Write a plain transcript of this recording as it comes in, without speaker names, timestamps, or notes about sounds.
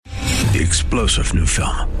the explosive new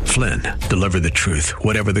film, Flynn, Deliver the Truth,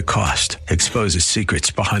 Whatever the Cost, exposes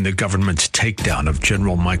secrets behind the government's takedown of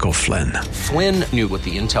General Michael Flynn. Flynn knew what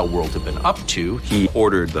the intel world had been up to. He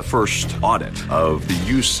ordered the first audit of the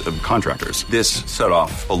use of contractors. This set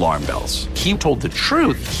off alarm bells. He told the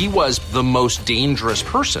truth. He was the most dangerous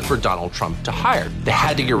person for Donald Trump to hire. They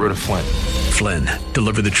had to get rid of Flynn. Flynn,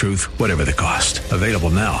 Deliver the Truth, Whatever the Cost. Available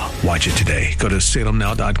now. Watch it today. Go to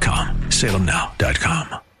salemnow.com.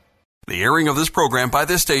 salemnow.com. The airing of this program by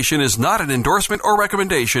this station is not an endorsement or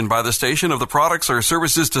recommendation by the station of the products or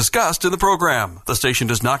services discussed in the program. The station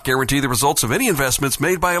does not guarantee the results of any investments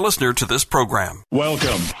made by a listener to this program.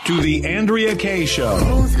 Welcome to the Andrea Kaye Show.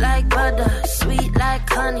 Smooth like butter, sweet like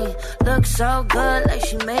honey. Looks so good like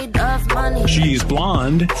she made of money. She's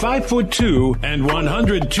blonde, 5'2", and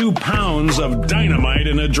 102 pounds of dynamite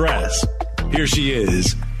in a dress. Here she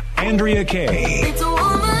is, Andrea Kaye. It's a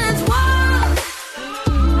woman's world.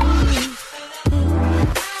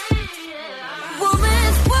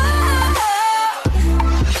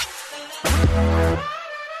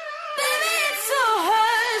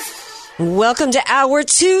 Welcome to Hour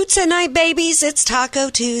 2 tonight, babies. It's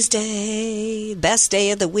Taco Tuesday. Best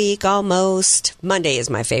day of the week, almost. Monday is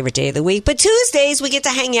my favorite day of the week. But Tuesdays, we get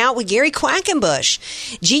to hang out with Gary Quackenbush.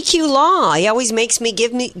 GQ Law. He always gives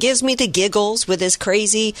me the giggles with his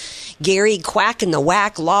crazy Gary Quack and the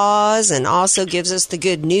Whack laws, and also gives us the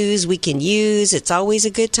good news we can use. It's always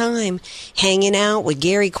a good time hanging out with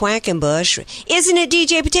Gary Quackenbush. Isn't it,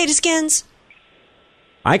 DJ Potato Skins?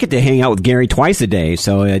 I get to hang out with Gary twice a day,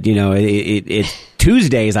 so, it's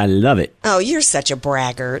Tuesdays. I love it. Oh, you're such a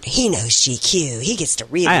braggart. He knows GQ. He gets to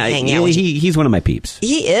really hang out with you. He's one of my peeps.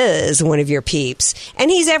 He is one of your peeps.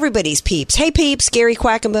 And he's everybody's peeps. Hey, peeps, Gary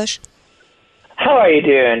Quackenbush. How are you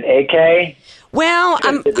doing, AK? Well,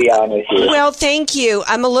 Good to be on with you. Well, thank you.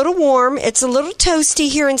 I'm a little warm. It's a little toasty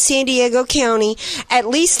here in San Diego County. At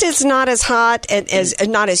least it's not as hot and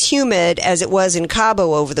not as humid as it was in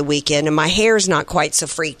Cabo over the weekend, and my hair's not quite so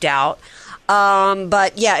freaked out.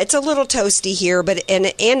 But yeah, it's a little toasty here, but and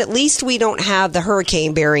at least we don't have the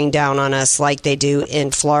hurricane bearing down on us like they do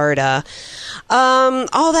in Florida.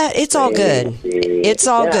 All that, it's all good. It's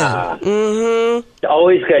all good. Mm-hmm. It's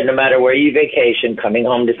always good, no matter where you vacation. Coming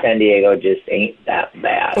home to San Diego just ain't that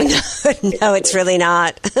bad. No, it's really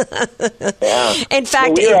not. Yeah. In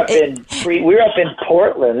fact, we were up in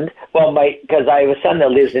Portland. Well, because I have a son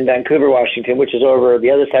that lives in Vancouver, Washington, which is over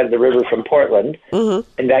the other side of the river from Portland. Mm-hmm.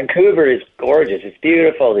 And Vancouver is gorgeous. It's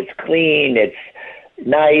beautiful. It's clean. It's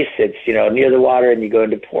nice. It's near the water, and you go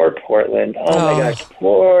into poor Portland. Oh my gosh,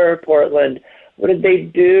 poor Portland. What did they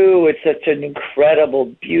do? It's such an incredible,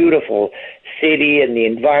 beautiful city, and the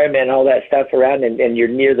environment, all that stuff around, and you're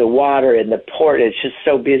near the water and the port. It's just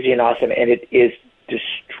so busy and awesome, and it is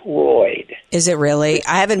destroyed. Is it really?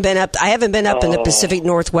 I haven't been up in the Pacific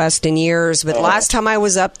Northwest in years, but last time I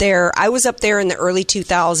was up there in the early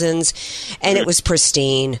 2000s, and it was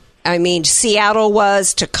pristine. I mean, Seattle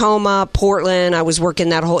was, Tacoma, Portland. I was working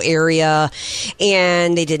that whole area,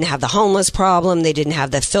 and they didn't have the homeless problem. They didn't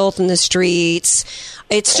have the filth in the streets.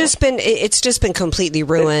 It's just been completely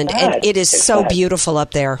ruined, and it is so beautiful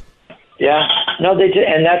up there. Yeah, no, they did,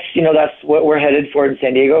 and that's what we're headed for in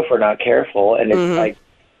San Diego if we're not careful. And it's like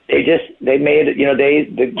they made it.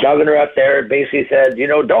 The governor up there basically said,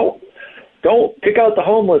 don't pick out the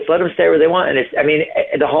homeless. Let them stay where they want. And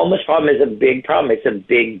the homeless problem is a big problem. It's a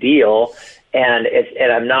big deal. And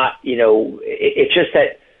I'm not, it's just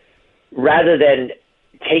that rather than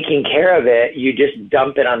taking care of it, you just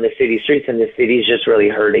dump it on the city streets, and the city's just really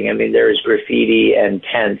hurting. I mean, there's graffiti and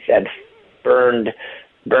tents and burned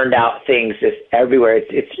out things just everywhere.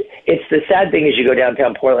 It's the sad thing is you go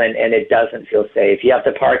downtown Portland and it doesn't feel safe. You have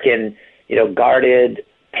to park in, guarded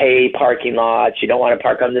pay parking lots. You don't want to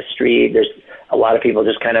park on the street. There's a lot of people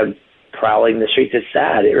just kind of prowling the streets. It's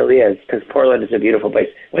sad. It really is, because Portland is a beautiful place.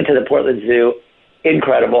 Went to the Portland Zoo.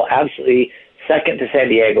 Incredible. Absolutely second to San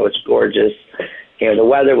Diego. It's gorgeous. The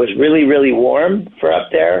weather was really, really warm for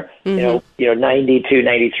up there. 92,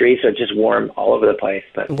 93. So it's just warm all over the place.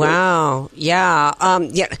 But wow. Yeah.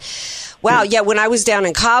 Wow, yeah, when I was down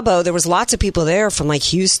in Cabo, there was lots of people there from like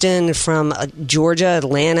Houston, from Georgia,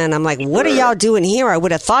 Atlanta, and I'm like, what are y'all doing here? I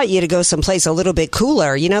would have thought you'd go someplace a little bit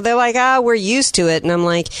cooler. They're like, we're used to it. And I'm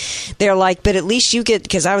like, but at least you get,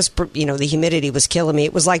 because I was, the humidity was killing me.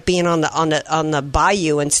 It was like being on the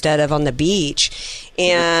bayou instead of on the beach.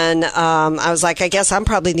 And I was like, I guess I'm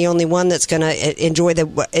probably the only one that's going to enjoy the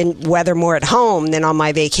weather more at home than on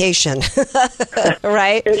my vacation.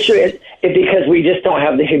 Right? It's true. It's because we just don't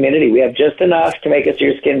have the humidity. We have just enough to make it so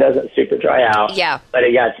your skin doesn't super dry out. Yeah. But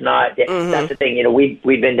it's not. That's the thing.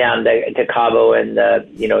 We've been down to Cabo and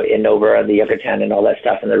in over on the Yucatan and all that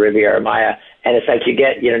stuff in the Riviera Maya, and it's like you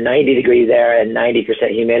get 90 degrees there and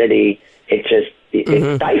 90% humidity. It's just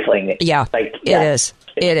it's stifling. Yeah. It is.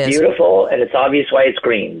 It is beautiful, and it's obvious why it's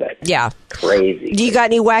green, but crazy. Do you got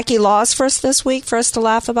any wacky laws for us this week for us to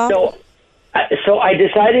laugh about? So I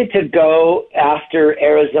decided to go after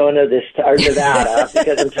Arizona or Nevada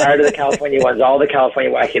because I'm tired of the California ones. All the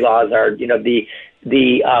California wacky laws are,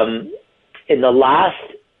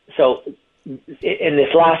 in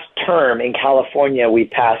this last term in California, we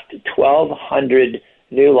passed 1,200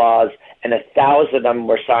 new laws, and 1,000 of them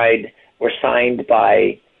were signed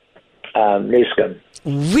by Newsom.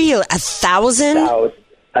 Really? 1,000?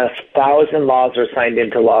 1,000 laws are signed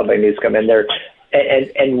into law by Newsom, and they're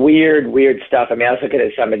and weird stuff. I mean, I was looking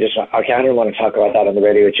at some additional. Okay, I don't want to talk about that on the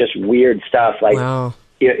radio. It's just weird stuff, like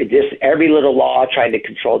just every little law trying to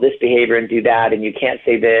control this behavior and do that, and you can't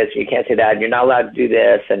say this, you can't say that, and you're not allowed to do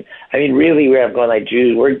this. And I mean, really, I'm going like,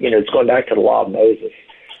 Jews, it's going back to the law of Moses.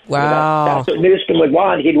 Wow. That's what Newsom would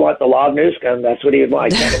want. He'd want the law of Newsom. That's what he would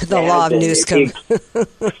want. The law of Newsom.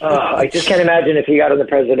 I just can't imagine if he got on the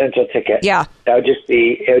presidential ticket. Yeah.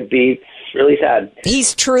 It would be really sad.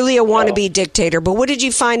 He's truly a wannabe dictator. But what did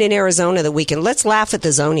you find in Arizona the weekend? Let's laugh at the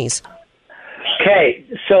Zonies. Okay,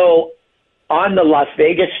 so on the Las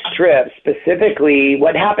Vegas Strip, specifically,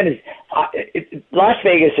 what happened is Las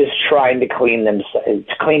Vegas is trying to clean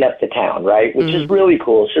up the town, right? Which is really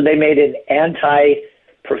cool. So they made an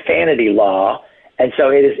anti-profanity law, and so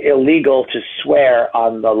it is illegal to swear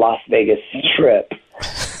on the Las Vegas Strip.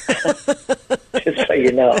 Just so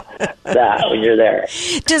you know that when you're there.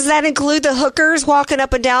 Does that include the hookers walking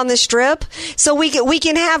up and down the strip? So we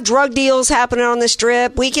can have drug deals happening on the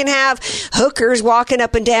strip. We can have hookers walking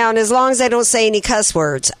up and down as long as they don't say any cuss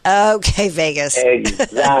words. Okay, Vegas.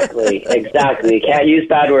 Exactly. You can't use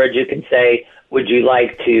bad words. You can say, "Would you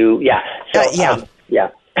like to?" Yeah. So, yeah.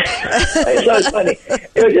 So it's funny.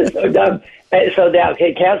 It was just so dumb. So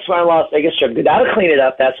can't swear on Las Vegas Strip. That'll clean it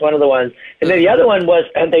up. That's one of the ones. And then the other one was,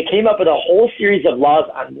 and they came up with a whole series of laws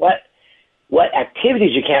on what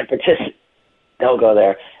activities you can't participate. Don't go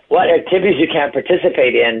there. What activities you can't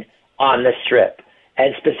participate in on the Strip,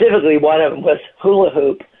 and specifically one of them was hula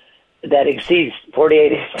hoop that exceeds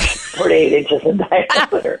 48 inches in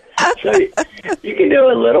diameter. So you can do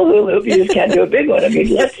a little hula hoop, you just can't do a big one. I mean,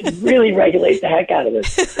 let's really regulate the heck out of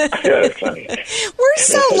this. We're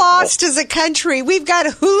so lost as a country. We've got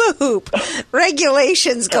hula hoop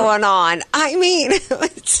regulations going on. I mean,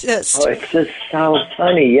 it's just... Oh, it's just so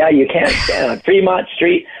funny. Yeah, you can't stand on Fremont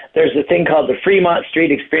Street. There's a thing called the Fremont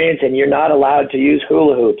Street Experience, and you're not allowed to use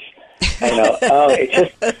hula hoops. I know. Oh,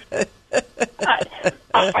 it's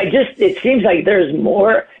just... it seems like there's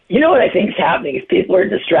more. You know what I think is happening is people are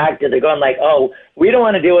distracted. They're going like, "Oh, we don't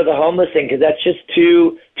want to deal with the homeless thing because that's just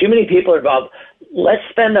too many people are involved. Let's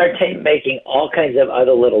spend our time making all kinds of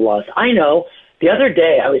other little laws." I know. The other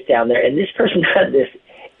day I was down there and this person had this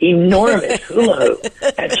enormous hula hoop,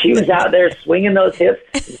 and she was out there swinging those hips,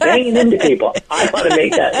 banging into people. I want to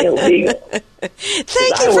make that illegal.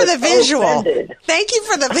 Thank you for the visual. Thank you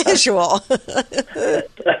for the visual.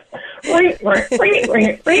 Hi,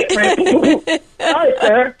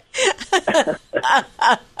 sir.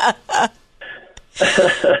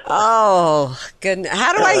 Oh, goodness.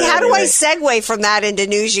 How do I segue from that into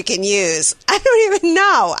news you can use? I don't even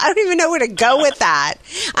know. I don't even know where to go with that.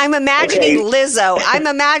 I'm imagining Lizzo. I'm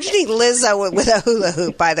imagining Lizzo with a hula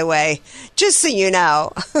hoop, by the way, just so you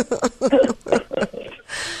know.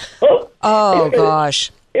 Oh,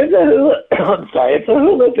 gosh. If the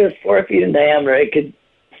hula hoop is 4 feet in diameter, it could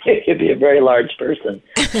be a very large person.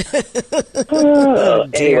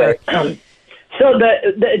 Anyway, so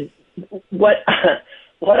what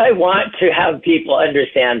I want to have people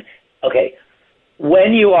understand, okay,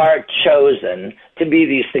 when you are chosen to be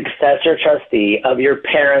the successor trustee of your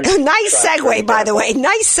parents' nice segue, by the way.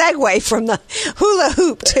 Nice segue from the hula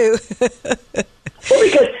hoop to... Well,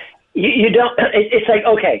 because you don't... It's like,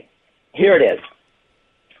 okay, here it is.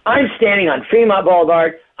 I'm standing on Fremont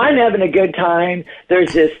Boulevard. I'm having a good time.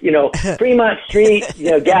 There's this, Fremont Street,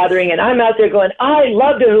 gathering, and I'm out there going, I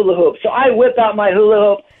love the hula hoop. So I whip out my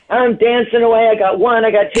hula hoop. I'm dancing away. I got one. I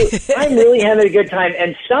got two. I'm really having a good time.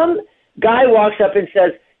 And some guy walks up and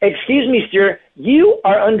says, "Excuse me, sir, you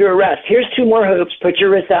are under arrest. Here's 2 more hoops. Put your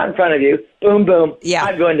wrists out in front of you. Boom, boom. Yeah.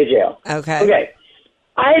 I'm going to jail." Okay. Okay.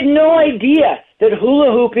 I had no idea that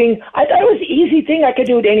hula hooping, I thought it was an easy thing. I could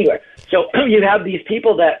do it anywhere. So you have these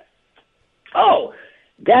people that,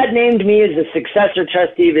 Dad named me as the successor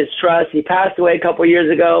trustee of his trust. He passed away a couple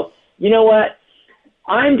years ago. You know what?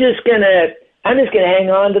 I'm just gonna hang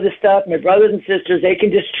on to the stuff. My brothers and sisters, they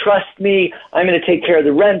can just trust me. I'm gonna take care of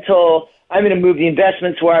the rental. I'm gonna move the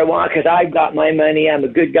investments where I want because I've got my money. I'm a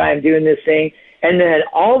good guy. I'm doing this thing. And then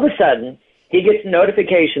all of a sudden, he gets a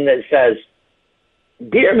notification that says,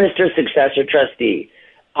 "Dear Mr. Successor Trustee,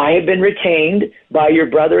 I have been retained by your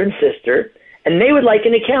brother and sister, and they would like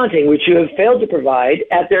an accounting, which you have failed to provide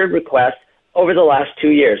at their request over the last 2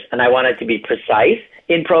 years. And I want it to be precise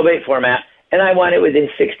in probate format, and I want it within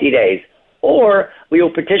 60 days. Or we will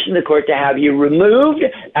petition the court to have you removed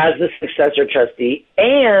as the successor trustee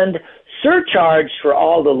and surcharged for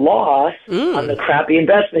all the loss on the crappy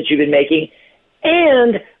investments you've been making,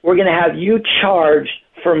 and we're going to have you charged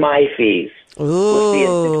for my fees." We'll see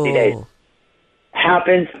in 60 days.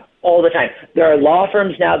 Happens all the time. There are law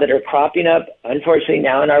firms now that are cropping up. Unfortunately,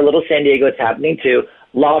 now in our little San Diego, it's happening too.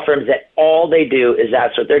 Law firms that all they do is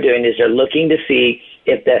that's what they're doing is they're looking to see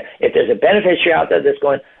if there's a beneficiary out there that's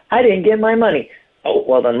going, "I didn't get my money." Oh,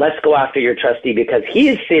 well, then let's go after your trustee because he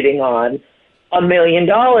is sitting on $1 million.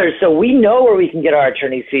 So we know where we can get our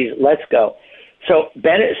attorney's fees. Let's go. So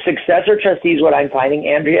successor trustees, what I'm finding,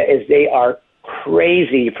 Andrea, is they are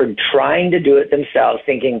crazy for trying to do it themselves,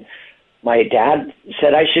 thinking, my dad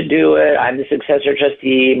said I should do it. I'm the successor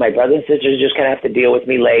trustee. My brother and sisters are just going to have to deal with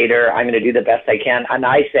me later. I'm going to do the best I can. And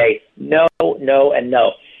I say no, no, and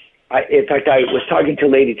no. In fact, I was talking to a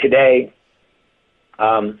lady today.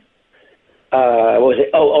 What was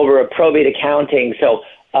it? Oh, over a probate accounting. So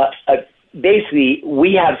basically,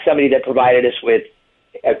 we have somebody that provided us with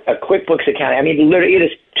a QuickBooks account. I mean, literally, it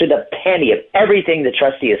is to the penny of everything the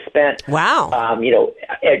trustee has spent. Wow.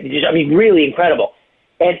 Really incredible.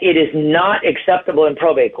 And it is not acceptable in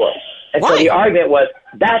probate court. And so the argument was,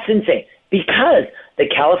 that's insane. Because the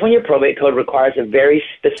California Probate Code requires a very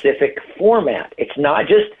specific format. It's not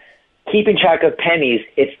just keeping track of pennies.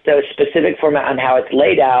 It's the specific format on how it's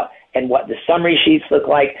laid out and what the summary sheets look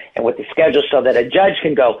like and what the schedule, so that a judge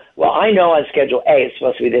can go, well, I know on Schedule A it's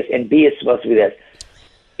supposed to be this and B it's supposed to be this.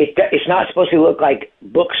 It's not supposed to look like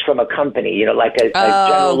books from a company, like a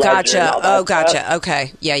general ledger and all that gotcha. stuff.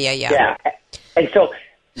 Okay. Yeah. Yeah. And so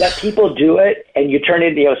that people do it, and you turn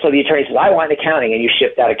it, so the attorney says, I want accounting, and you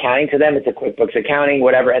ship that accounting to them. It's a QuickBooks accounting,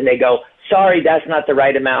 whatever, and they go, sorry, that's not the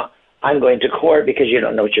right amount. I'm going to court because you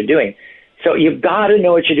don't know what you're doing. So you've got to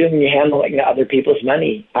know what you're doing when you're handling other people's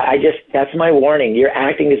money. That's my warning. You're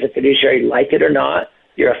acting as a fiduciary, like it or not.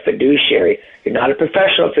 You're a fiduciary. You're not a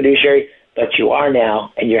professional fiduciary, but you are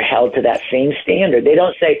now, and you're held to that same standard. They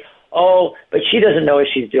don't say, oh, but she doesn't know what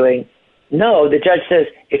she's doing. No, the judge says,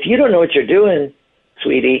 if you don't know what you're doing,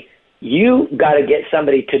 sweetie, you got to get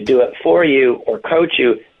somebody to do it for you or coach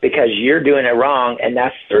you because you're doing it wrong, and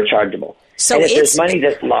that's surchargeable. So and if there's money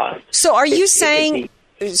that's lost. So are you saying,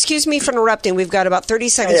 excuse me for interrupting, we've got about 30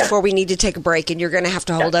 seconds before we need to take a break, and you're going to have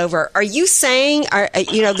to hold over. Are you saying,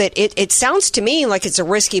 that it sounds to me like it's a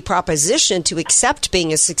risky proposition to accept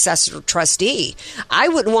being a successor trustee? I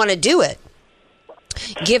wouldn't want to do it,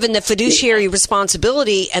 given the fiduciary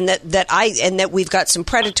responsibility, and that we've got some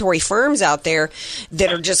predatory firms out there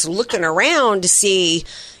that are just looking around to see,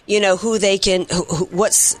 who they can,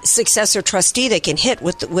 what successor trustee they can hit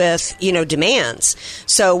with demands.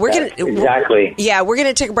 So we're going to exactly. Yeah, we're going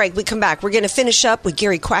to take a break. We come back. We're going to finish up with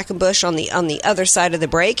Gary Quackenbush on the other side of the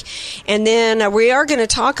break, and then we are going to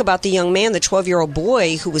talk about the young man, the 12-year-old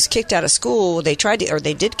boy who was kicked out of school. They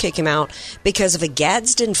did kick him out because of a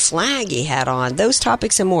Gadsden flag he had on. Those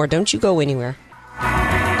topics and more. Don't you go anywhere.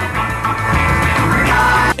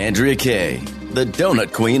 Andrea Kaye, the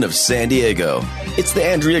donut queen of San Diego. It's the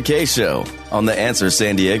Andrea Kaye Show on The Answer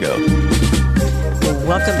San Diego.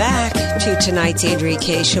 Welcome back to tonight's Andrea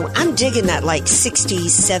Kaye Show. I'm digging that 60s,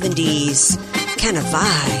 70s kind of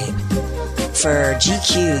vibe for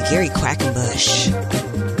GQ, Gary Quackenbush.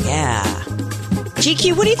 Yeah.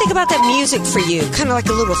 GQ, what do you think about that music for you? Kind of like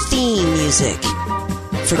a little theme music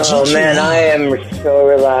for GQ. Oh, man, I am so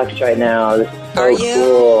relaxed right now. This is so Are you?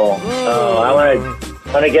 cool. Oh, I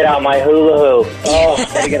want to get out my hula hoop. Oh, I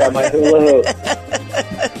want to get out my hula hoop.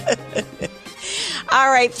 All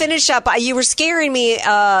right, finish up. You were scaring me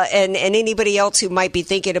and anybody else who might be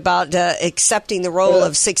thinking about accepting the role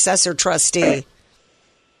of successor trustee.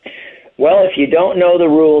 Well, if you don't know the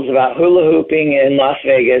rules about hula hooping in Las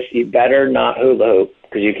Vegas, you better not hula hoop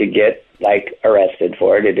because you could get arrested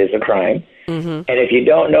for it. It is a crime. Mm-hmm. And if you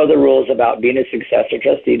don't know the rules about being a successor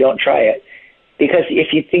trustee, don't try it. Because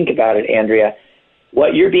if you think about it, Andrea,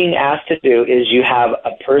 What you're being asked to do is you have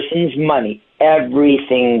a person's money,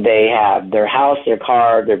 everything they have, their house, their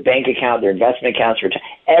car, their bank account, their investment accounts,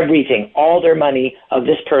 everything, all their money of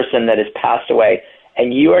this person that has passed away.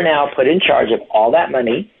 And you are now put in charge of all that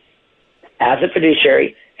money as a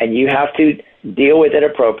fiduciary, and you have to deal with it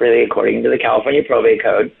appropriately according to the California Probate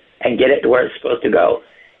Code and get it to where it's supposed to go.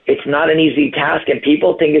 It's not an easy task, and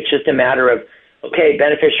people think it's just a matter of, okay,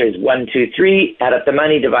 beneficiaries, 1, 2, 3, add up the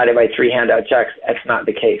money, divided by 3 handout checks. That's not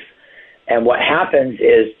the case. And what happens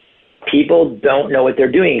is people don't know what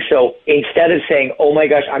they're doing. So instead of saying, oh my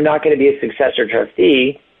gosh, I'm not going to be a successor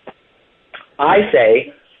trustee, I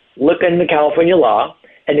say, look in the California law,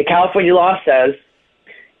 and the California law says,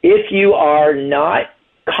 if you are not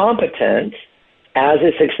competent as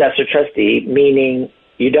a successor trustee, meaning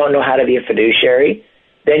you don't know how to be a fiduciary,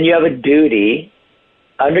 then you have a duty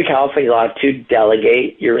under California law to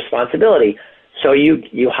delegate your responsibility. So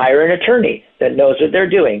you hire an attorney that knows what they're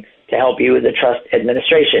doing to help you with the trust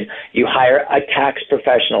administration. You hire a tax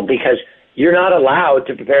professional because you're not allowed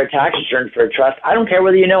to prepare a tax return for a trust. I don't care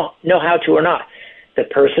whether you know how to or not. The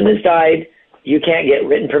person has died. You can't get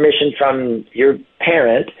written permission from your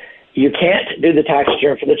parent. You can't do the tax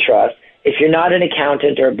return for the trust. If you're not an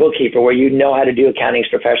accountant or a bookkeeper where you know how to do accountings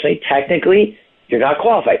professionally, technically, you're not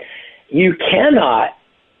qualified. You cannot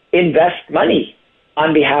invest money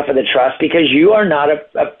on behalf of the trust because you are not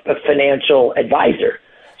a financial advisor.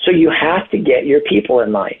 So you have to get your people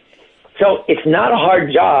in line. So it's not a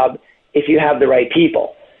hard job if you have the right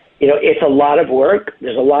people. You know, it's a lot of work.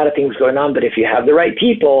 There's a lot of things going on, but if you have the right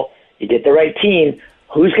people, you get the right team,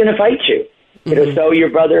 who's going to fight you? You know, so your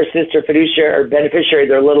brother or sister, fiduciary or beneficiary,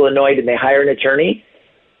 they're a little annoyed and they hire an attorney.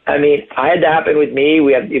 I mean, I had that happen with me.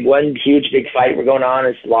 We have one huge big fight we're going on.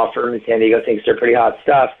 It's a law firm in San Diego, thinks they're pretty hot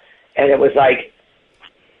stuff. And it was like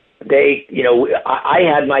I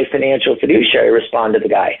had my financial fiduciary respond to the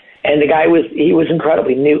guy. And the guy was incredible.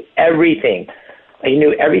 He knew everything. He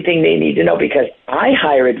knew everything they need to know because I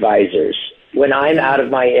hire advisors when I'm out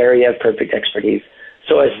of my area of perfect expertise.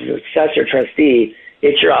 So as a successor trustee,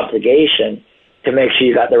 it's your obligation to make sure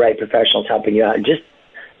you got the right professionals helping you out. Just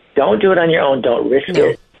don't do it on your own. Don't risk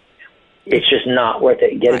it. It's just not worth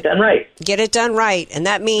it. Get it done right. Get it done right. And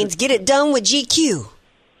that means get it done with GQ.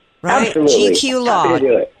 Right? Absolutely. GQ Law. Happy to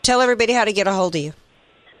do it. Tell everybody how to get a hold of you.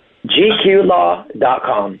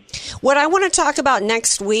 GQlaw.com. What I want to talk about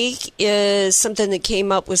next week is something that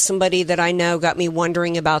came up with somebody that I know, got me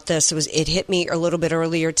wondering about this. It hit me a little bit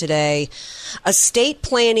earlier today. Estate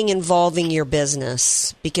planning involving your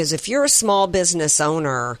business. Because if you're a small business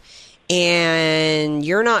owner and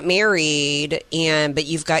you're not married but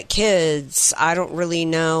you've got kids, I don't really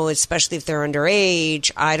know, especially if they're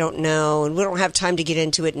underage. I don't know, and we don't have time to get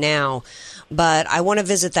into it now. But I want to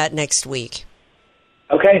visit that next week.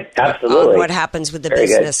 Okay, absolutely. On what happens with the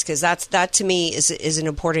business, because that to me is an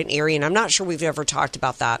important area, and I'm not sure we've ever talked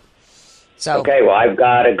about that. So okay, well, I've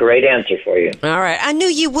got a great answer for you. All right, I knew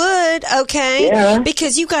you would. Okay, yeah,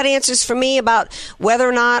 because you got answers for me about whether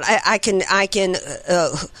or not I can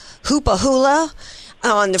hoop a hula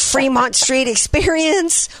on the Fremont Street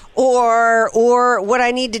experience, or what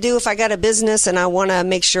I need to do if I got a business and I want to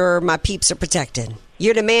make sure my peeps are protected.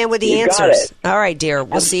 You're the man with the answers. Got it. All right, dear.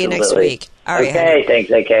 We'll see you next week. All right. Okay, thanks,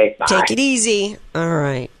 AK. Bye. Take it easy. All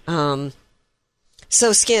right.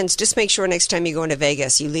 So, Skins, just make sure next time you go into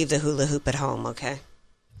Vegas, you leave the hula hoop at home, okay?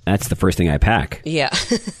 That's the first thing I pack. Yeah.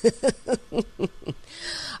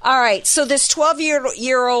 All right. So this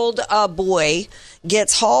 12-year-old boy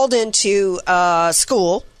gets hauled into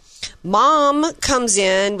school. Mom comes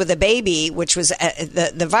in with a baby, which was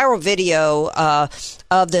the viral video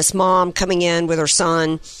of this mom coming in with her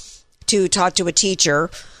son to talk to a teacher.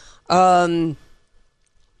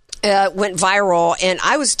 Went viral, and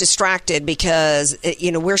I was distracted because,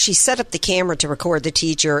 where she set up the camera to record the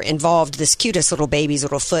teacher involved this cutest little baby's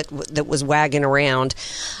little foot that was wagging around.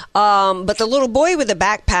 But the little boy with the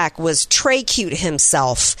backpack was Trey Cute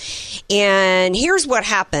himself. And here's what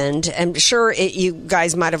happened. I'm sure you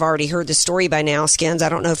guys might have already heard the story by now, Skins. I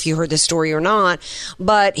don't know if you heard the story or not,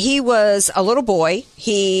 but he was a little boy.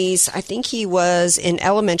 I think he was in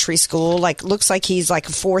elementary school, looks like he's like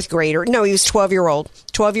a fourth grader. No, he was 12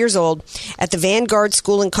 years old at the Vanguard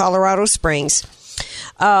School in Colorado Springs.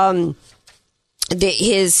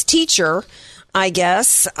 His teacher, I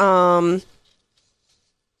guess, had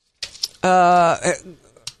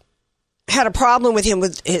a problem with him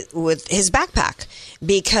with his backpack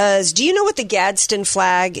because do you know what the Gadsden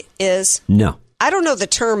flag is? No. I don't know the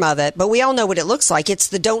term of it, but we all know what it looks like. It's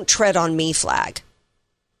the "Don't Tread on Me" flag.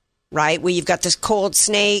 right? Where you've got this cold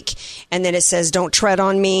snake, and then it says, "Don't tread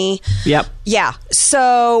on me." Yep. Yeah.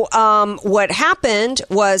 So what happened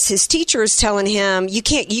was his teacher is telling him, "You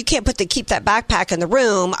can't keep that backpack in the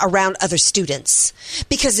room around other students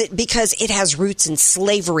because it has roots in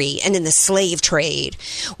slavery and in the slave trade."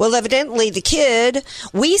 Well, evidently the kid,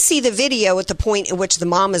 we see the video at the point in which the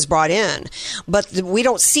mom is brought in, but we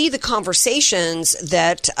don't see the conversations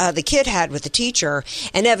that the kid had with the teacher.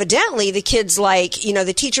 And evidently the kid's like,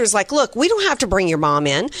 the teacher's like, "Look, we don't have to bring your mom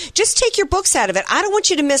in. Just take your books out of it. I don't want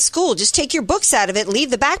you to miss school. Just take your books out of it.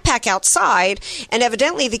 Leave the backpack outside." And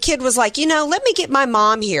evidently the kid was like, "Let me get my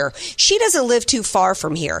mom here. She doesn't live too far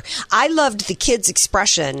from here." I loved the kid's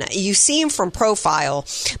expression. You see him from profile,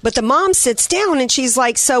 but the mom sits down and she's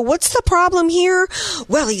like, "So what's the problem here?"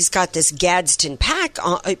 "Well, he's got this Gadsden patch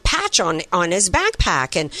on his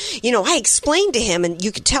backpack." And, I explained to him, and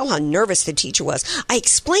you could tell how nervous the teacher was. I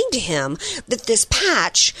explained to him that this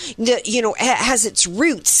patch, has its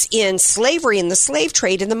roots in slavery and the slave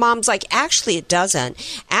trade. And the mom's like, "Actually, it doesn't.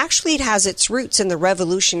 Actually, it has its roots in the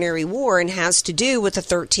Revolutionary War and has to do with the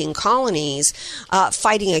 13 colonies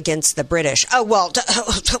fighting against the British." Oh, well, the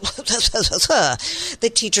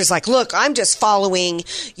teacher's like, "Look, I'm just following,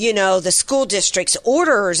 the school district's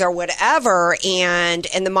orders or whatever." And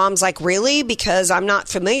the mom's like, "Really? Because I'm not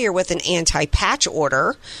familiar with an anti-patch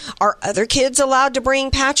order. Are other kids allowed to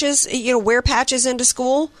bring patches, wear patches into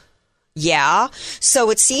school?" "Yeah." So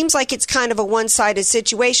it seems like it's kind of a one-sided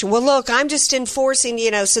situation. "Well, look, I'm just enforcing,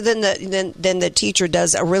 So then the teacher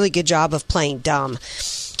does a really good job of playing dumb.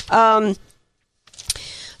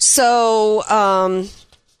 So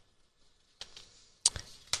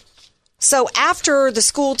after the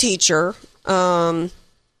school teacher,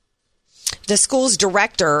 the school's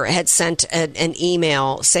director had sent an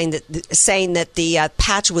email saying that the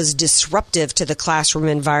patch was disruptive to the classroom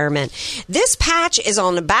environment. This patch is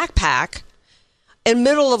on the backpack in the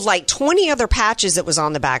middle of like 20 other patches that was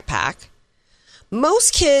on the backpack.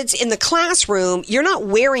 Most kids in the classroom, you're not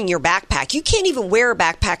wearing your backpack. You can't even wear a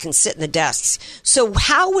backpack and sit in the desks. So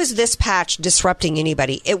how was this patch disrupting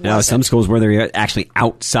anybody? It wasn't. No, some schools where they're actually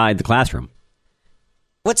outside the classroom.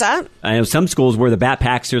 What's that? I know some schools where the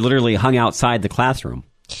backpacks are literally hung outside the classroom.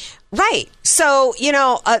 Right. So,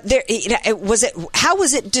 how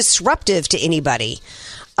was it disruptive to anybody?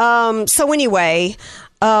 So anyway,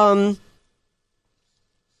 the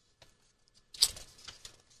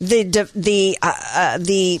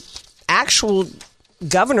actual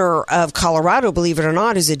governor of Colorado, believe it or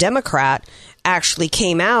not, is a Democrat, actually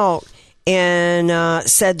came out and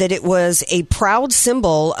said that it was a proud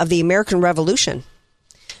symbol of the American Revolution.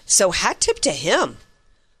 So hat tip to him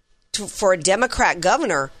for a Democrat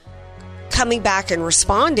governor coming back and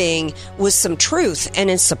responding with some truth and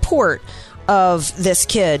in support of this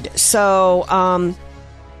kid. So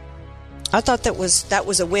I thought that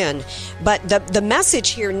was a win. But the message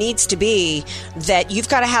here needs to be that you've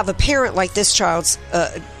got to have a parent like this child's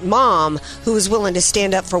mom who is willing to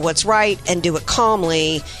stand up for what's right and do it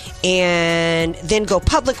calmly and then go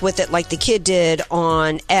public with it like the kid did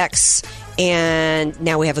on X. And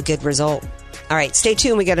now we have a good result. All right, stay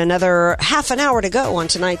tuned. We got another half an hour to go on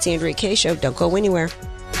tonight's Andrea Kaye Show. Don't go anywhere.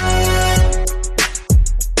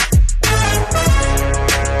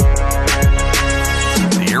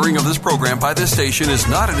 The airing of this program by this station is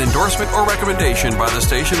not an endorsement or recommendation by the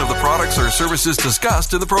station of the products or services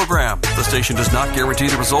discussed in the program. The station does not guarantee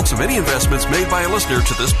the results of any investments made by a listener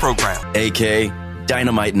to this program. AK,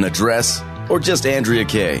 Dynamite and Address, or just Andrea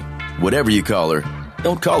Kaye. Whatever you call her.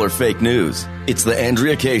 Don't call her fake news. It's the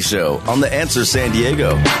Andrea Kaye Show on The Answer San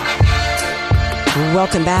Diego.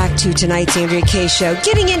 Welcome back to tonight's Andrea Kaye Show.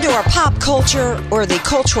 Getting into our pop culture, or the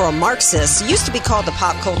cultural Marxists. It used to be called the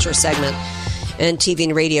pop culture segment in TV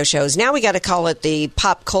and radio shows. Now we got to call it the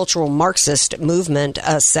pop cultural Marxist movement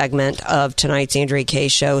segment of tonight's Andrea Kaye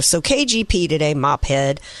Show. So KGP today,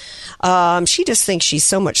 mophead. She just thinks she's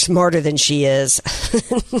so much smarter than she is.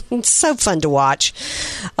 It's so fun to watch.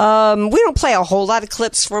 We don't play a whole lot of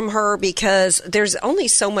clips from her because there's only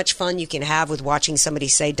so much fun you can have with watching somebody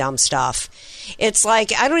say dumb stuff. It's like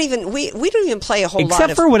we don't even play a whole lot of...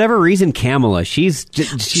 Except for whatever reason, Kamala, she's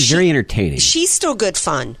very entertaining. She's still good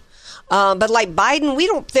fun. But like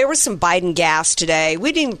Biden, there was some Biden gas today.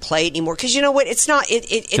 We didn't even play it anymore because you know what? It's not.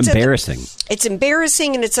 It's embarrassing. It's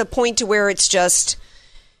embarrassing, and it's a point to where it's just.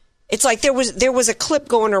 It's like there was a clip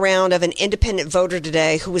going around of an independent voter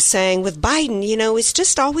today who was saying with Biden, it's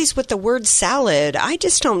just always with the word salad. I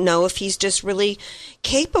just don't know if he's just really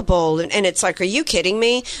capable. And it's like, are you kidding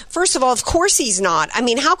me? First of all, of course he's not. I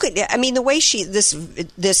mean, the way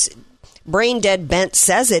this brain dead bent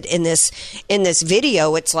says it in this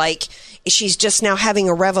video, it's like, she's just now having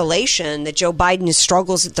a revelation that Joe Biden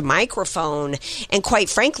struggles at the microphone. And quite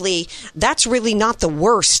frankly, that's really not the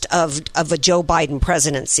worst of a Joe Biden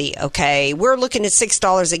presidency, okay? We're looking at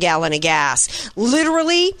 $6 a gallon of gas.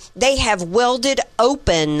 Literally, they have welded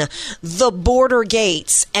open the border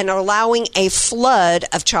gates and are allowing a flood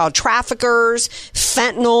of child traffickers,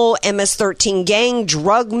 fentanyl, MS-13 gang,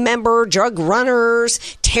 drug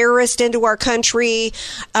runners, terrorists into our country,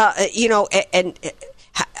 and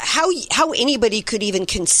how anybody could even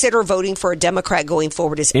consider voting for a Democrat going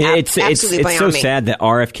forward is absolutely beyond me. It's so sad that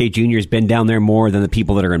RFK Jr. has been down there more than the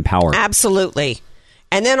people that are in power. Absolutely.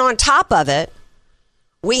 And then on top of it,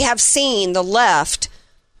 we have seen the left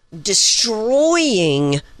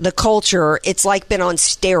destroying the culture. It's like been on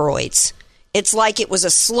steroids. It's like it was a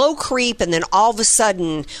slow creep, and then all of a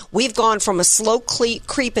sudden, we've gone from a slow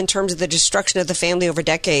creep in terms of the destruction of the family over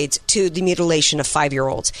decades to the mutilation of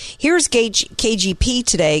 5-year-olds. Here's KGP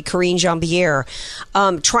today, Karine Jean-Pierre,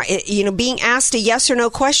 being asked a yes or no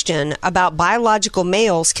question about biological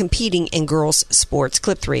males competing in girls' sports.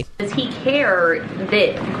 Clip 3. Does he care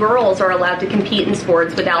that girls are allowed to compete in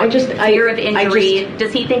sports without fear of injury?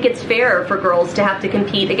 Does he think it's fair for girls to have to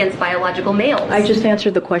compete against biological males? I just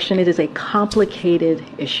answered the question. It is a complicated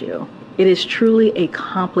issue. It is truly a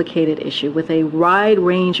complicated issue with a wide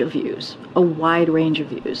range of views,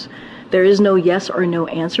 There is no yes or no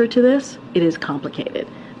answer to this. It is complicated.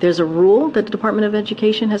 There's a rule that the Department of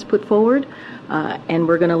Education has put forward, and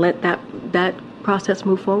we're going to let that process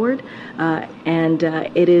move forward.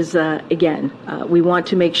 It is, we want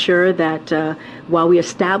to make sure that while we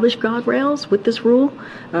establish guardrails with this rule,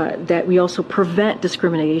 that we also prevent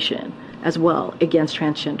discrimination as well against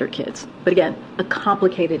transgender kids. But again, a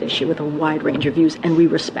complicated issue with a wide range of views, and we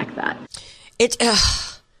respect that. It's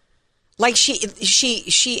like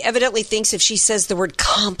she evidently thinks if she says the word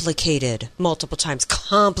complicated multiple times,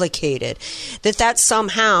 that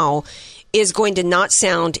somehow is going to not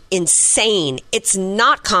sound insane. It's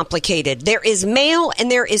not complicated. There is male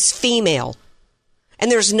and there is female.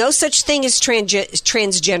 And there's no such thing as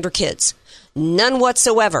transgender kids. None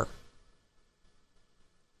whatsoever.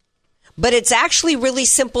 But it's actually really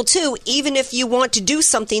simple, too, even if you want to do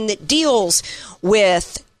something that deals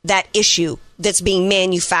with that issue that's being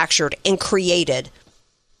manufactured and created.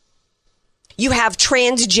 You have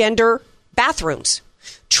transgender bathrooms,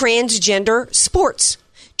 transgender sports,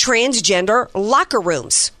 transgender locker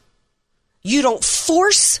rooms. You don't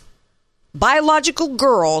force biological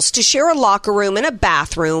girls to share a locker room and a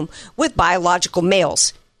bathroom with biological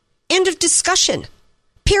males. End of discussion.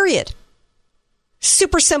 Period.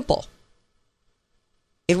 Super simple.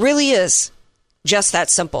 It really is just that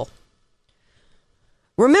simple.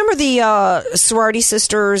 Remember the sorority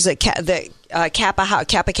sisters at the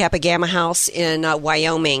Kappa Gamma House in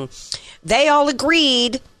Wyoming? They all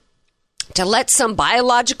agreed to let some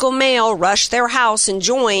biological male rush their house and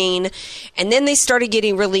join, and then they started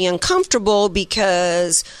getting really uncomfortable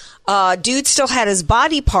because dude still had his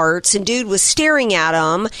body parts, and dude was staring at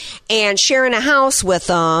him and sharing a house with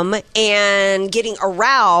them and getting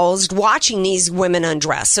aroused watching these women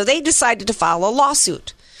undress. So they decided to file a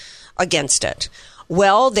lawsuit against it.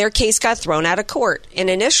 Well, their case got thrown out of court. And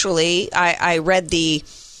initially, I read the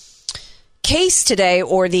case today,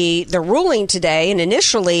 or the ruling today, and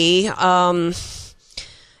initially, the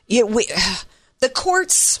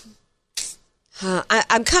courts...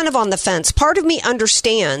 I'm kind of on the fence. Part of me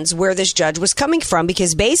understands where this judge was coming from,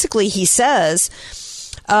 because basically he says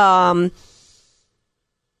that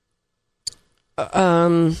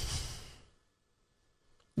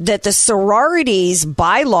the sororities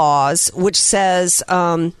bylaws, which says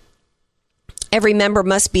every member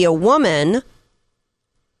must be a woman,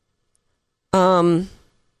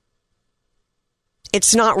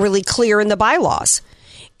 it's not really clear in the bylaws.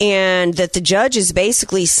 And that the judge is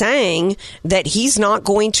basically saying that he's not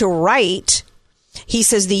going to write. He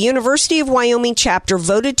says the University of Wyoming chapter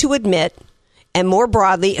voted to admit, and more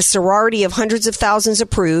broadly, a sorority of hundreds of thousands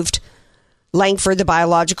approved, Langford, the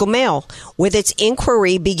biological male, with its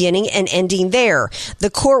inquiry beginning and ending there. The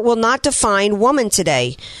court will not define woman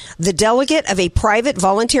today. The delegate of a private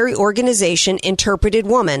voluntary organization interpreted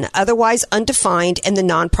woman, otherwise undefined in the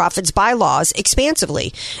nonprofit's bylaws,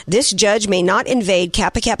 expansively. This judge may not invade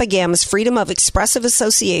Kappa Kappa Gamma's freedom of expressive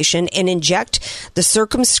association and inject the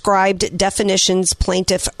circumscribed definitions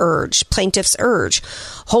plaintiffs urge,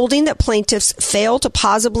 holding that plaintiffs fail to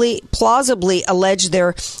plausibly allege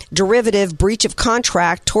their derivative breach of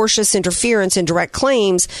contract, tortious interference, and direct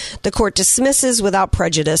claims, the court dismisses without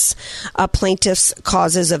prejudice plaintiffs'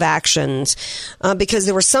 causes of actions. Because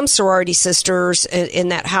there were some sorority sisters in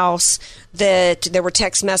that house that there were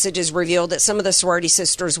text messages revealed that some of the sorority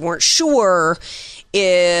sisters weren't sure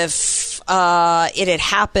if it had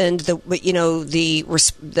happened,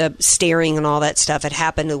 the staring and all that stuff had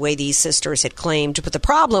happened the way these sisters had claimed. But the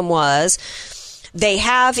problem was they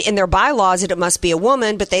have in their bylaws that it must be a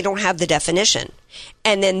woman, but they don't have the definition.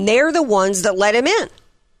 And then they're the ones that let him in.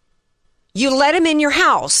 You let him in your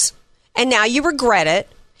house, and now you regret it.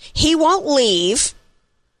 He won't leave,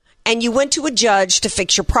 and you went to a judge to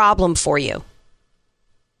fix your problem for you.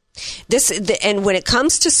 And when it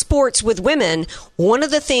comes to sports with women, one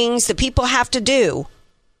of the things that people have to do,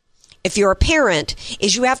 if you're a parent,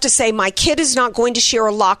 is you have to say, my kid is not going to share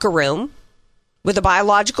a locker room with a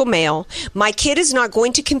biological male. My kid is not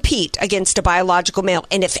going to compete against a biological male.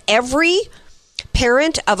 And if every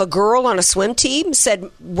parent of a girl on a swim team said,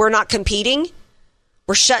 we're not competing,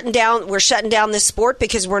 we're shutting down this sport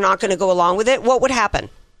because we're not going to go along with it, what would happen?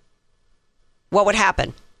 What would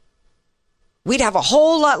happen? We'd have a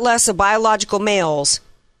whole lot less of biological males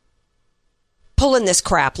pulling this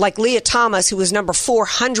crap, like Leah Thomas, who was number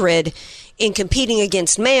 400 in competing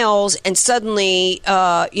against males, and suddenly,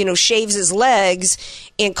 shaves his legs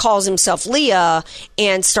and calls himself Leah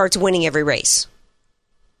and starts winning every race.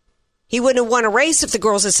 He wouldn't have won a race if the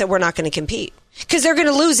girls had said, we're not going to compete, because they're going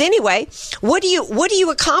to lose anyway. What do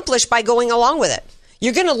you accomplish by going along with it?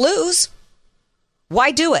 You're going to lose.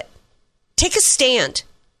 Why do it? Take a stand.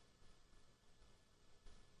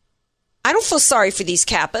 I don't feel sorry for these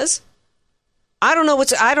Kappas. I don't know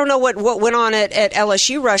what went on at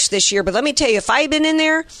LSU Rush this year, but let me tell you, if I had been in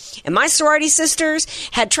there and my sorority sisters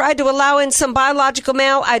had tried to allow in some biological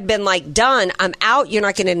male, I'd been like, done. I'm out. You're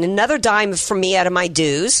not getting another dime from me out of my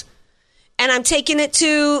dues. And I'm taking it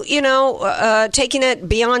to, taking it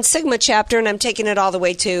beyond Sigma chapter, and I'm taking it all the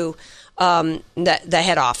way to the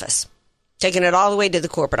head office, taking it all the way to the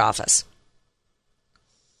corporate office.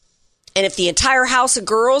 And if the entire house of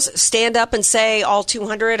girls stand up and say, all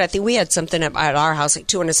 200, I think we had something at our house, like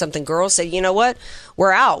 200-something girls say, you know what?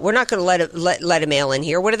 We're out. We're not going to let a male in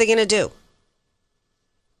here. What are they going to do?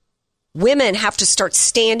 Women have to start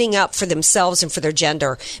standing up for themselves and for their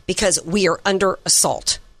gender, because we are under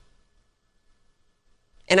assault.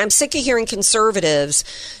 And I'm sick of hearing conservatives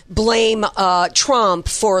blame Trump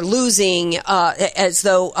for losing as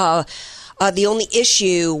though... the only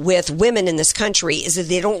issue with women in this country is that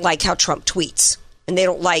they don't like how Trump tweets, and they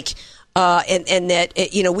don't like, and that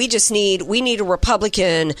we need a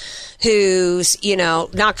Republican who's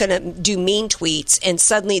not going to do mean tweets, and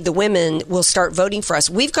suddenly the women will start voting for us.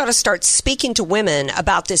 We've got to start speaking to women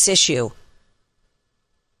about this issue.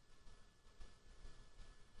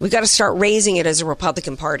 We've got to start raising it as a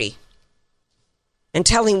Republican Party, and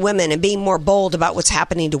telling women and being more bold about what's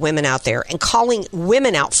happening to women out there, and calling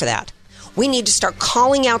women out for that. We need to start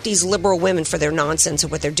calling out these liberal women for their nonsense and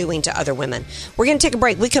what they're doing to other women. We're going to take a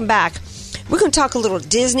break. We come back. We're going to talk a little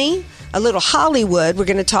Disney, a little Hollywood. We're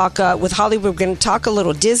going to talk with Hollywood. We're going to talk a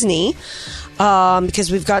little Disney because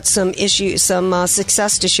we've got some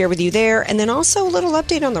success to share with you there, and then also a little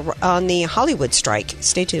update on the Hollywood strike.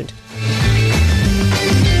 Stay tuned.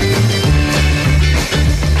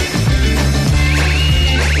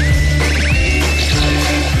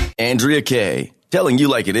 Andrea Kaye, telling you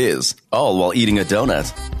like it is, all while eating a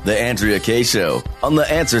donut. The Andrea Kaye Show on The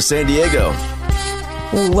Answer San Diego.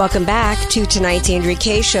 Welcome back to tonight's Andrea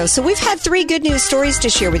Kaye Show. So we've had 3 good news stories to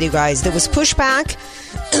share with you guys. There was pushback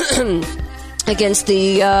against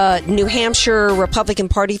the New Hampshire Republican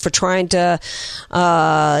Party for trying to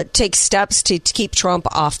take steps to keep Trump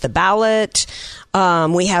off the ballot.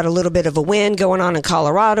 We had a little bit of a win going on in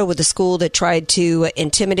Colorado with a school that tried to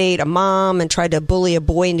intimidate a mom and tried to bully a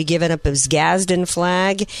boy into giving up his Gadsden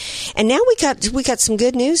flag. And now we got some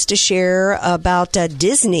good news to share about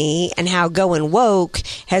Disney and how going woke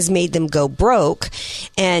has made them go broke.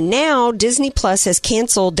 And now Disney Plus has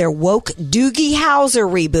canceled their woke Doogie Howser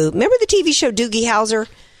reboot. Remember the TV show Doogie Howser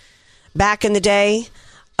back in the day?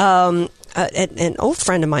 An old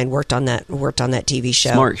friend of mine worked on that TV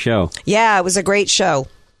show. Smart show. Yeah, it was a great show.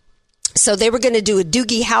 So they were going to do a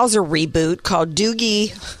Doogie Howser reboot called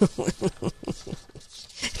Doogie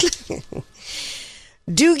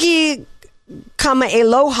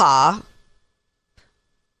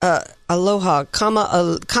Aloha,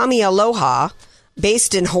 Kami Aloha,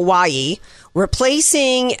 based in Hawaii,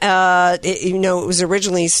 replacing, it was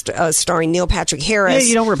originally starring Neil Patrick Harris. Yeah,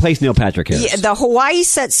 you don't replace Neil Patrick Harris. Yeah, the Hawaii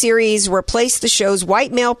set series replaced the show's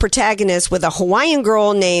white male protagonist with a Hawaiian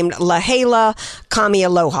girl named Lahaila Kami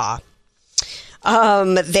Aloha.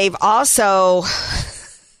 They've also,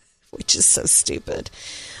 which is so stupid.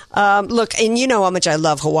 Look, and you know how much I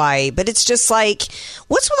love Hawaii, but it's just like,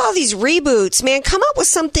 what's with all these reboots, man? Come up with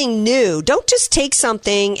something new. Don't just take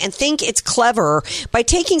something and think it's clever by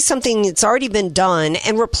taking something that's already been done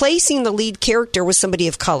and replacing the lead character with somebody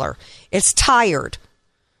of color. It's tired.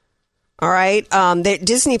 All right.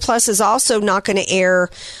 Disney Plus is also not going to air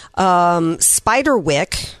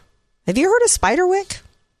Spiderwick. Have you heard of Spiderwick?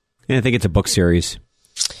 Yeah, I think it's a book series.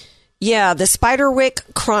 Yeah, the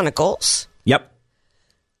Spiderwick Chronicles. Yep.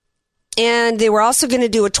 And they were also going to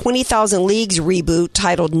do a 20,000 Leagues reboot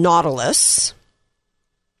titled Nautilus.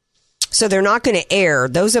 So they're not going to air.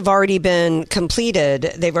 Those have already been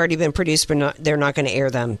completed. They've already been produced, but they're not going to air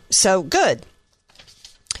them. So good.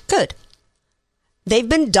 Good. They've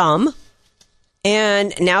been dumb,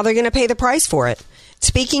 and now they're going to pay the price for it.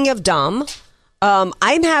 Speaking of dumb,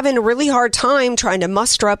 I'm having a really hard time trying to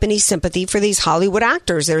muster up any sympathy for these Hollywood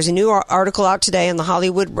actors. There's a new article out today on the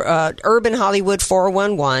Hollywood Urban Hollywood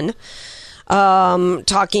 411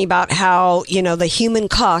 talking about how, the human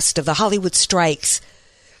cost of the Hollywood strikes.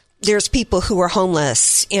 There's people who are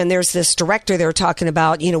homeless, and there's this director they're talking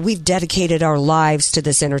about, we've dedicated our lives to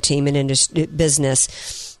this entertainment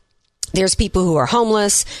business. There's people who are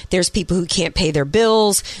homeless. There's people who can't pay their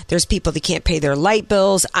bills. There's people that can't pay their light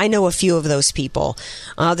bills. I know a few of those people.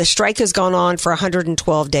 The strike has gone on for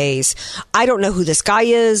 112 days. I don't know who this guy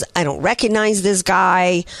is. I don't recognize this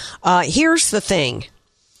guy. Here's the thing.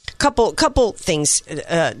 Couple things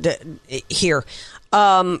here.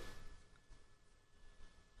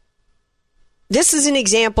 This is an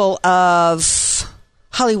example of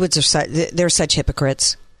Hollywood's they're such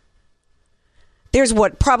hypocrites. There's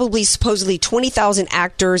probably supposedly 20,000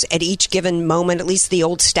 actors at each given moment. At least the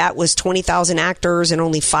old stat was 20,000 actors and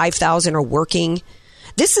only 5,000 are working.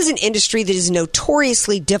 This is an industry that is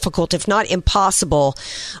notoriously difficult, if not impossible,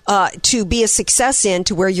 to be a success in,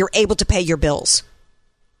 to where you're able to pay your bills.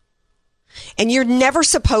 And you're never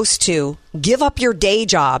supposed to give up your day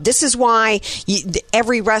job. This is why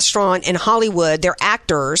every restaurant in Hollywood, they're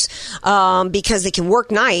actors because they can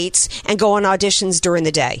work nights and go on auditions during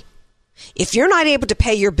the day. If you're not able to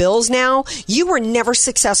pay your bills now, you were never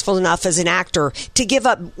successful enough as an actor to give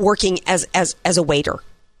up working as a waiter.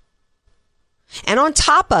 And on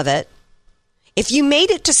top of it, if you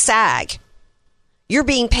made it to SAG, you're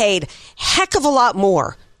being paid heck of a lot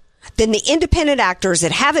more than the independent actors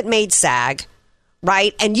that haven't made SAG,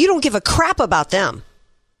 right? And you don't give a crap about them.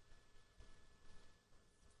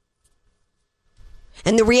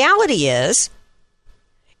 And the reality is,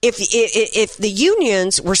 if the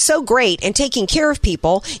unions were so great and taking care of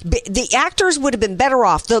people, the actors would have been better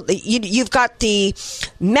off. You've got the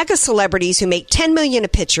mega celebrities who make $10 million a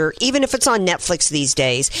picture, even if it's on Netflix these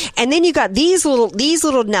days, and then you got these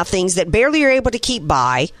little nothings that barely are able to keep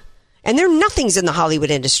by, and they're nothings in the Hollywood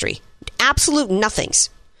industry, absolute nothings.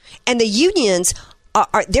 And the unions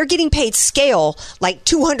they're getting paid scale like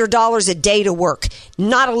 $200 a day to work,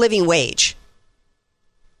 not a living wage.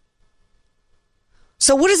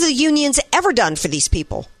 So what has the unions ever done for these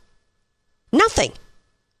people? Nothing.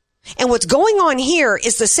 And what's going on here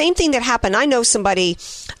is the same thing that happened. I know somebody,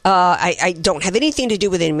 I don't have anything to do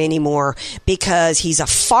with him anymore because he's a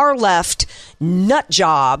far left nut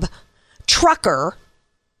job trucker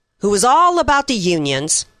who was all about the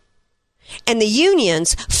unions. And the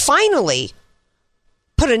unions finally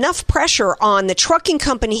put enough pressure on the trucking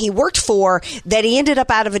company he worked for that he ended up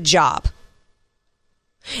out of a job.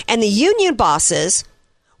 And the union bosses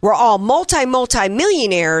were all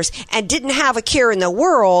multi-millionaires and didn't have a care in the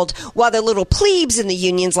world, while the little plebes in the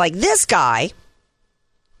unions like this guy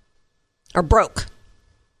are broke.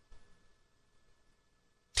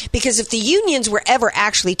 Because if the unions were ever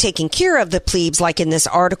actually taking care of the plebes, like in this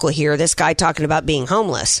article here, this guy talking about being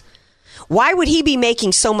homeless, why would he be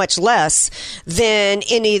making so much less than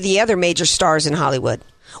any of the other major stars in Hollywood?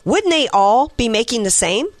 Wouldn't they all be making the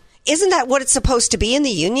same? Isn't that what it's supposed to be in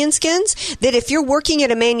the union skins? That if you're working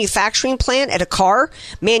at a manufacturing plant, at a car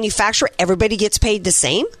manufacturer, everybody gets paid the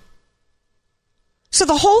same? So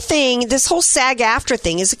the whole thing, this whole SAG-AFTRA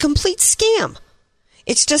thing is a complete scam.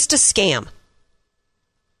 It's just a scam.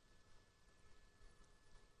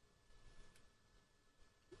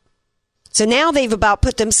 So now they've about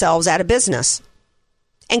put themselves out of business.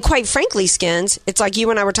 And quite frankly, Skins, it's like you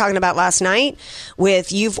and I were talking about last night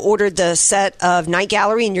with you've ordered the set of Night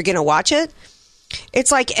Gallery and you're going to watch it.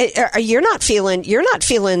 It's like you're not feeling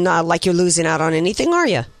like you're losing out on anything, are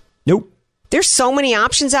you? Nope. There's so many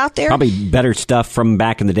options out there. Probably better stuff from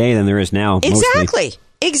back in the day than there is now. Exactly. Mostly.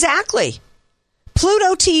 Exactly.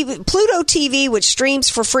 Pluto TV, which streams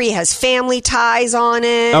for free, has Family Ties on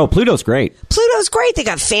it. Oh, Pluto's great. Pluto's great. They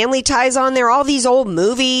got Family Ties on there. All these old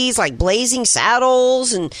movies like Blazing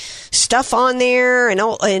Saddles and stuff on there, and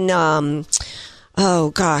oh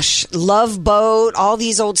gosh, Love Boat. All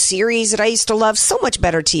these old series that I used to love. So much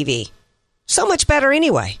better TV. So much better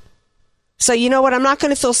anyway. So you know what? I'm not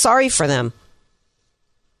going to feel sorry for them.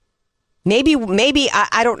 Maybe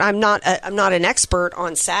I don't. I'm not an expert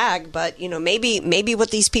on SAG, but maybe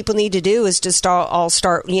what these people need to do is just all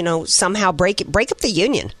start. Somehow break up the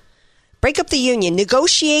union. Break up the union.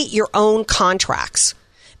 Negotiate your own contracts,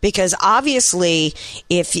 because obviously,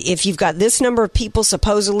 if you've got this number of people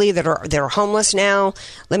supposedly that are homeless now,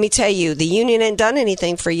 let me tell you, the union ain't done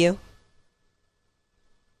anything for you.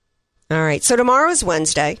 All right. So tomorrow is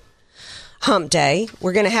Wednesday, Hump Day.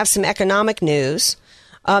 We're going to have some economic news.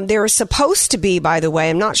 There is supposed to be, by the way,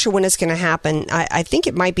 I'm not sure when it's going to happen. I think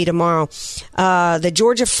it might be tomorrow. The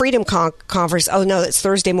Georgia Freedom Conference. Oh, no, it's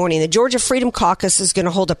Thursday morning. The Georgia Freedom Caucus is going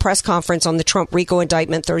to hold a press conference on the Trump RICO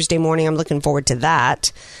indictment Thursday morning. I'm looking forward to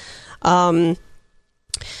that.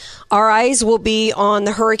 Our eyes will be on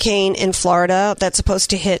the hurricane in Florida that's supposed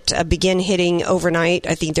to begin hitting overnight.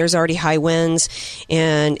 I think there's already high winds,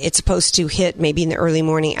 and it's supposed to hit maybe in the early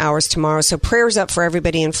morning hours tomorrow. So prayers up for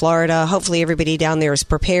everybody in Florida. Hopefully everybody down there is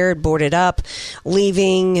prepared, boarded up,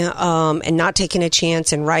 leaving, and not taking a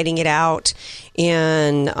chance and riding it out.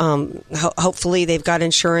 And hopefully they've got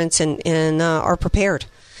insurance and are prepared.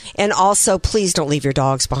 And also, please don't leave your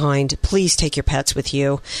dogs behind. Please take your pets with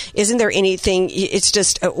you. Isn't there anything? It's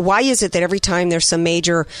just, why is it that every time there's some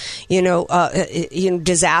major,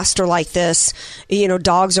 disaster like this,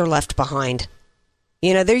 dogs are left behind?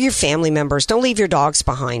 They're your family members. Don't leave your dogs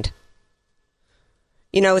behind.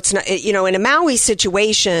 It's not, in a Maui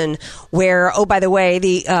situation where, oh, by the way,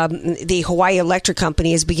 the Hawaii Electric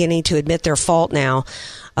Company is beginning to admit their fault now.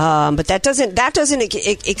 But that doesn't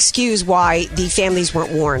excuse why the families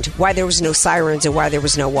weren't warned, why there was no sirens and why there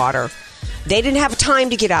was no water. They didn't have time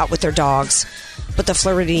to get out with their dogs, but the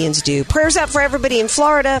Floridians do. Prayers up for everybody in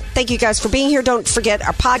Florida. Thank you guys for being here. Don't forget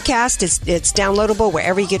our podcast. It's downloadable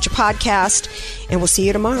wherever you get your podcast, and we'll see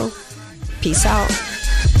you tomorrow. Peace out.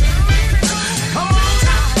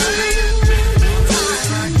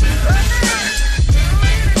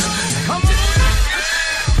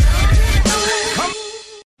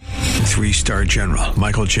 Three-star General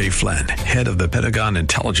Michael J. Flynn, head of the Pentagon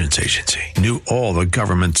Intelligence Agency, knew all the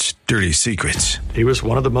government's dirty secrets. He was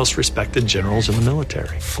one of the most respected generals in the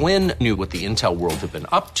military. Flynn knew what the intel world had been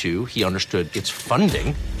up to. He understood its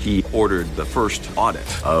funding. He ordered the first audit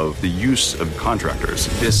of the use of contractors.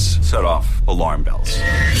 This set off alarm bells.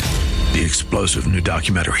 The explosive new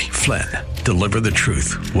documentary, Flynn, Deliver the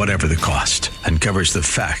Truth, Whatever the Cost, uncovers the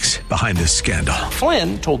facts behind this scandal.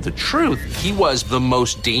 Flynn told the truth. He was the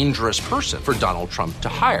most dangerous person for Donald Trump to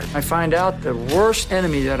hire. I find out the worst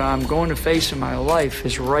enemy that I'm going to face in my life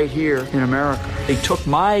is right here in America. They took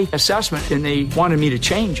my assessment and they wanted me to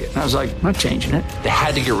change it. And I was like, I'm not changing it. They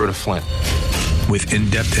had to get rid of Flynn. With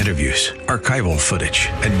in-depth interviews, archival footage,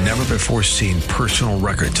 and never-before-seen personal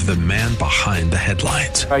records of the man behind the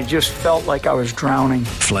headlines. I just felt like I was drowning.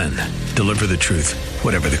 Flynn, Deliver the Truth,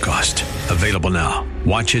 Whatever the Cost. Available now.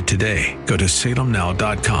 Watch it today. Go to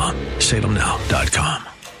salemnow.com. salemnow.com.